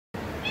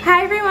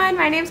Hi everyone,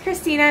 my name is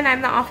Christina and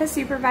I'm the office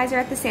supervisor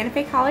at the Santa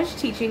Fe College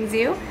Teaching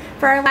Zoo.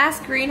 For our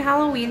last Green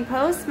Halloween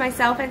post,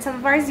 myself and some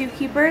of our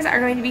zookeepers are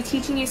going to be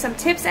teaching you some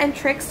tips and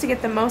tricks to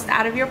get the most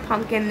out of your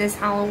pumpkin this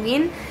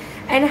Halloween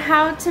and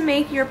how to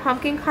make your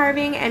pumpkin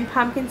carving and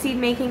pumpkin seed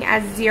making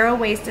as zero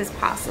waste as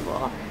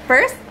possible.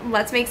 First,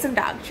 let's make some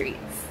dog treats.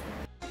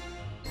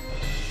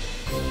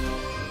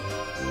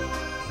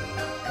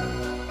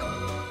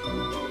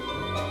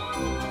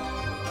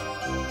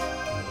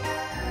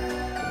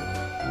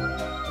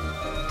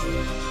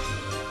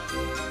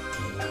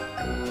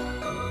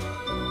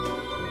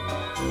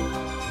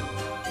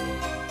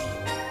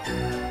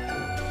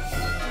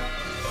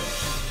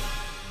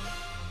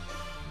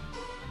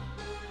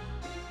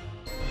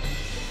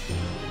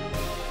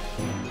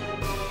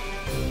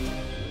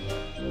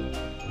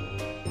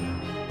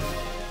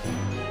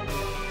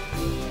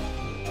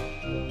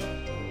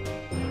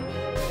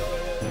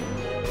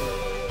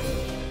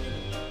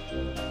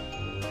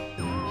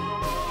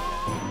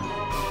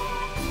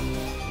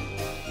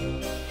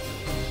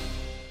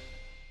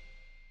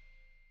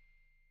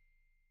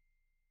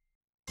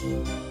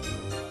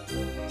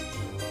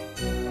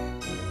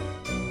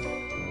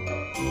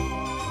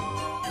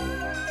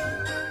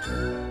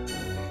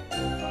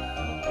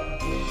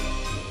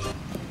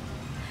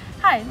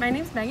 Hi, my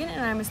name's Megan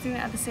and I'm a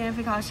student at the Santa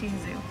Fe College Teaching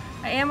Zoo.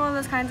 I am one of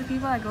those kinds of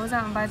people that goes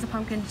out and buys a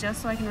pumpkin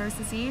just so I can roast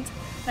the seeds,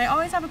 and I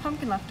always have a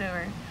pumpkin left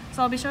over.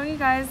 So I'll be showing you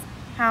guys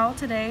how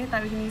today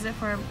that we can use it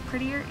for a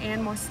prettier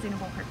and more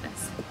sustainable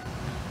purpose.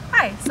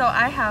 Hi, so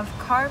I have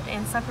carved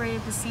and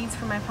separated the seeds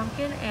from my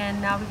pumpkin and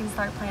now we can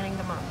start planting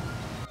them on.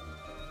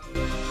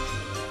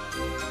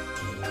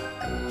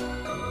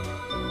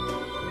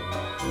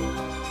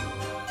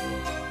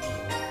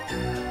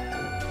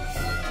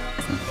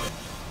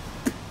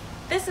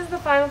 This is the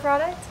final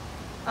product,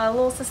 a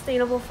little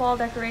sustainable fall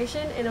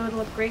decoration, and it would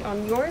look great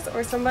on yours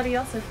or somebody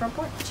else's front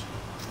porch.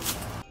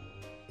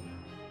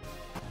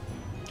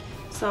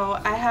 So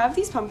I have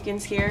these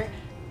pumpkins here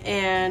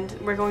and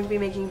we're going to be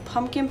making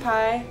pumpkin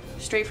pie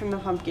straight from the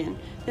pumpkin.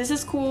 This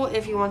is cool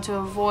if you want to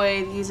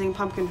avoid using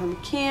pumpkin from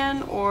a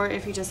can or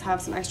if you just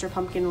have some extra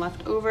pumpkin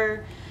left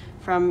over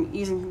from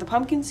using the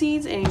pumpkin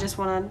seeds and you just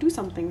want to do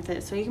something with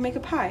it so you can make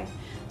a pie.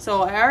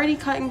 So I already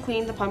cut and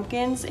cleaned the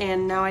pumpkins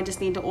and now I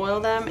just need to oil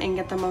them and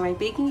get them on my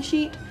baking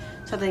sheet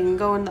so they can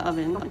go in the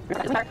oven.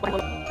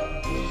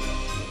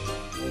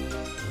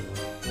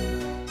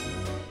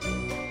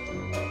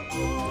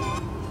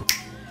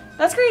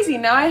 That's crazy!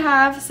 Now I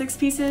have 6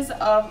 pieces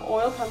of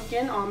oiled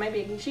pumpkin on my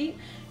baking sheet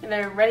and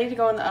they're ready to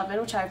go in the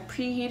oven, which I've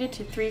preheated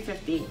to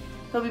 350.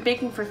 They'll be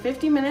baking for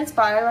 50 minutes,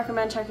 but I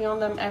recommend checking on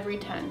them every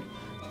 10.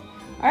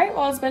 Alright,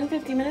 well it's been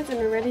 50 minutes and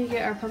we're ready to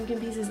get our pumpkin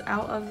pieces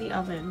out of the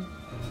oven.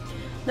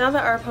 Now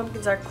that our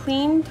pumpkins are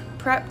cleaned,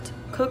 prepped,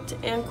 cooked,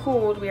 and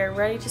cooled, we are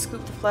ready to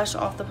scoop the flesh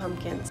off the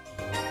pumpkins.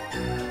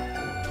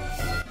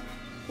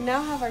 We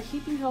now have our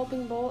heaping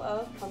helping bowl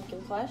of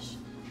pumpkin flesh.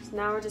 So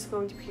now we're just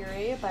going to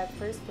puree it by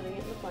first putting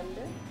it in the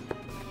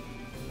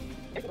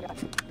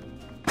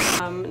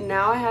blender.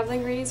 Now I have the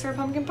ingredients for a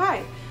pumpkin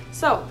pie.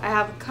 So I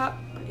have a cup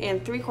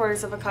and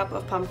 3/4 of a cup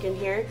of pumpkin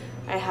here.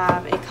 I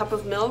have a cup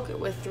of milk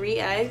with 3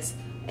 eggs,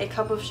 a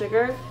cup of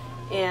sugar,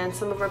 and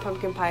some of our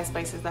pumpkin pie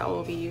spices that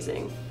we'll be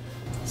using.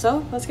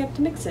 So let's get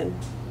to mixing.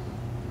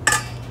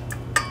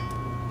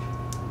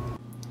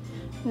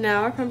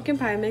 Now our pumpkin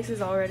pie mix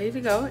is all ready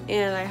to go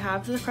and I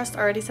have the crust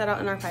already set out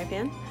in our pie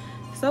pan.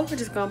 So we're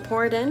just going to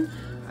pour it in.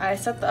 I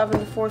set the oven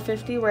to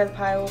 450 where the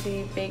pie will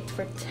be baked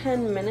for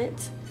 10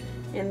 minutes.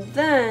 And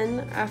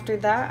then after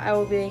that I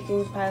will be baking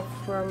the pie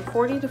from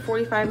 40 to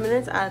 45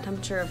 minutes at a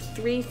temperature of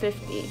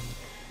 350.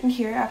 And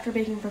here, after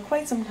baking for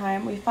quite some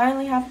time, we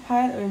finally have a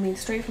pie that we made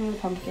straight from the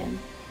pumpkin.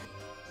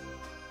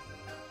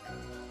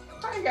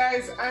 Hi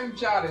guys, I'm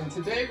Jot and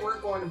today we're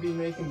going to be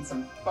making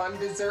some fun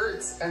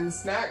desserts and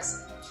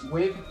snacks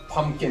with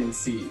pumpkin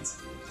seeds.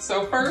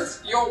 So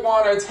first, you'll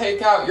want to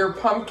take out your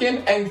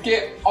pumpkin and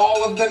get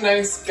all of the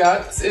nice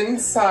guts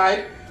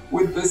inside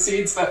with the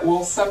seeds that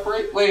we'll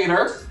separate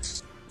later.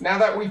 Now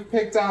that we've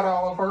picked out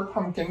all of our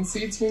pumpkin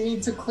seeds, we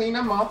need to clean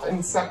them up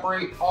and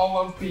separate all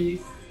of the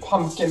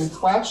pumpkin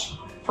flesh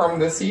from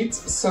the seeds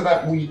so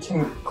that we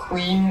can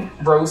clean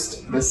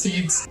roast the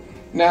seeds.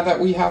 Now that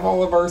we have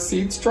all of our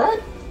seeds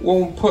dried,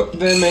 we'll put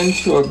them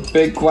into a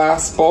big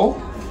glass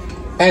bowl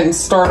and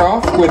start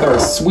off with our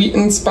sweet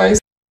and spicy.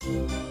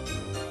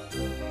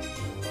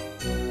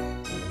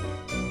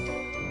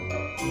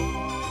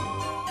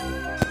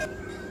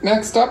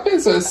 Next up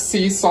is a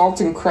sea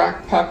salt and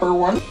cracked pepper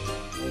one.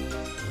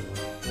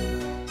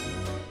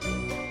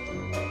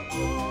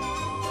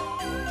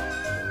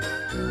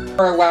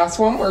 For our last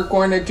one, we're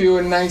going to do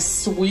a nice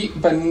sweet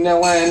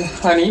vanilla and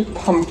honey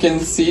pumpkin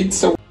seed.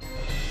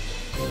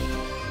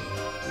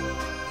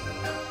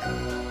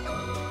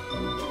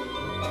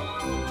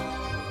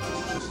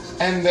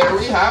 And there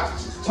we have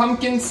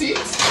pumpkin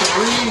seeds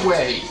 3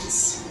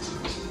 ways.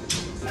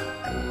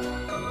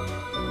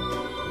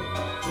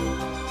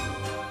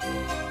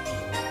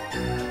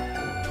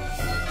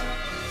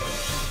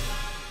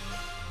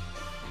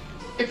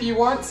 If if you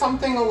want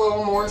something a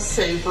little more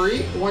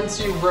savory,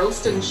 once you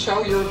roast and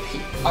shell your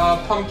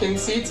pumpkin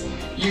seeds,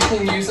 you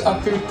can use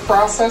a food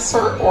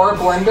processor or a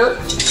blender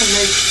to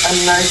make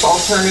a nice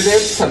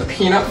alternative to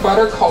peanut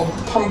butter called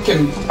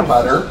pumpkin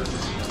butter.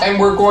 And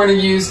we're going to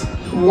use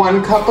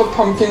 1 cup of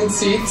pumpkin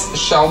seeds,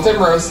 shelled and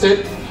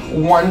roasted,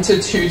 1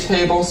 to 2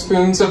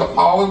 tablespoons of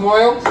olive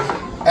oil,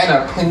 and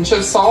a pinch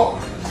of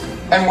salt.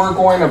 And we're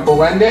going to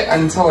blend it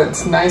until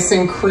it's nice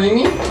and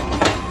creamy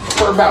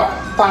for about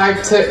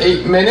 5 to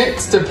 8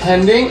 minutes,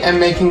 depending, and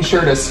making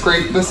sure to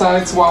scrape the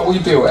sides while we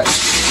do it.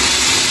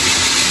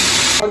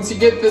 Once you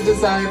get the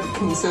desired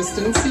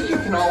consistency, you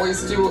can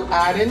always do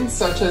add-ins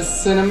such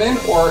as cinnamon,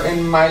 or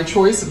in my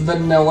choice,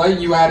 vanilla.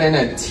 You add in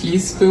a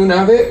teaspoon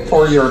of it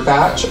for your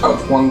batch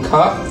of 1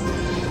 cup.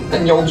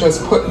 And you'll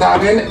just put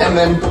that in and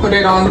then put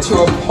it onto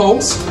a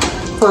pulse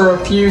for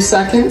a few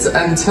seconds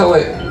until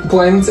it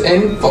blends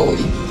in fully.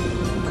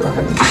 Go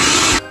ahead.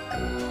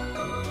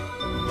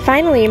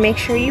 Finally, make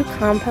sure you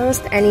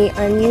compost any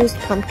unused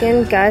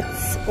pumpkin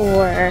guts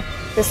or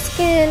the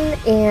skin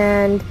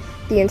and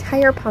the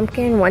entire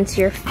pumpkin once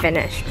you're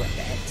finished with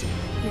it.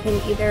 You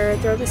can either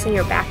throw this in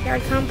your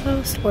backyard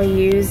compost or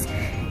use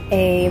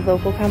a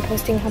local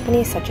composting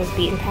company such as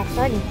Beat and Path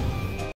Garden.